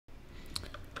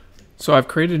So I've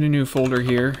created a new folder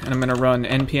here, and I'm going to run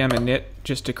npm init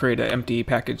just to create an empty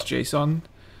package JSON.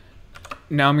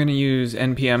 Now I'm going to use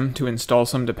npm to install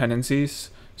some dependencies.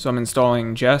 So I'm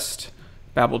installing Jest,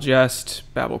 Babel Jest,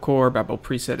 Babel Core, Babel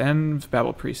preset env,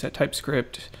 Babel preset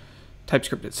TypeScript,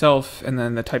 TypeScript itself, and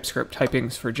then the TypeScript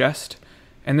typings for Jest.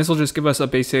 And this will just give us a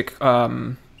basic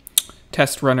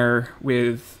test runner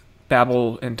with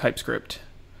Babel and TypeScript.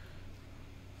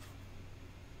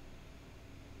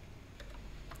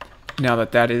 Now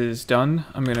that that is done,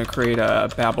 I'm going to create a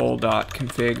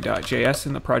babel.config.js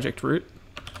in the project root.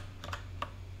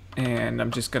 And I'm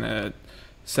just going to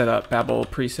set up Babel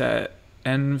preset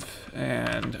env,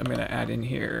 and I'm going to add in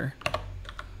here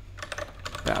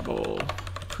Babel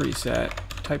preset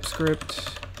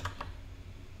TypeScript.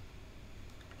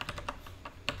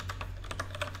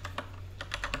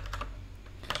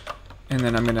 And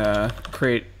then I'm going to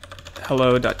create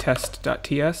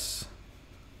hello.test.ts.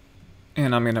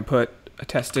 And I'm going to put a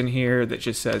test in here that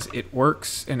just says it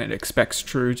works and it expects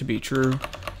true to be true.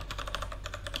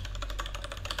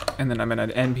 And then I'm going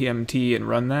to npm t and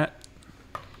run that.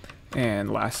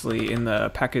 And lastly, in the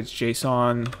package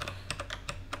JSON,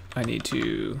 I need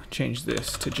to change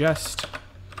this to Jest.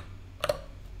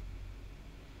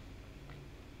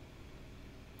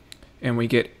 And we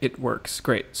get it works.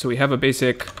 Great. So we have a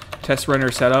basic test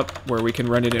runner set up where we can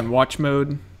run it in watch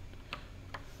mode.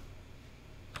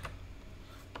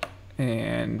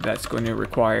 And that's going to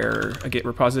require a Git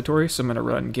repository. So I'm going to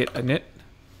run git init,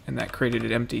 and that created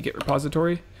an empty Git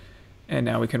repository. And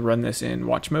now we can run this in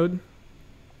watch mode.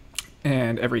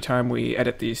 And every time we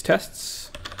edit these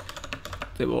tests,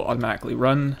 they will automatically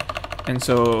run. And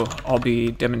so I'll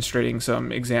be demonstrating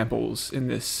some examples in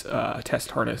this test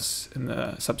harness in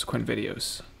the subsequent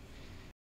videos.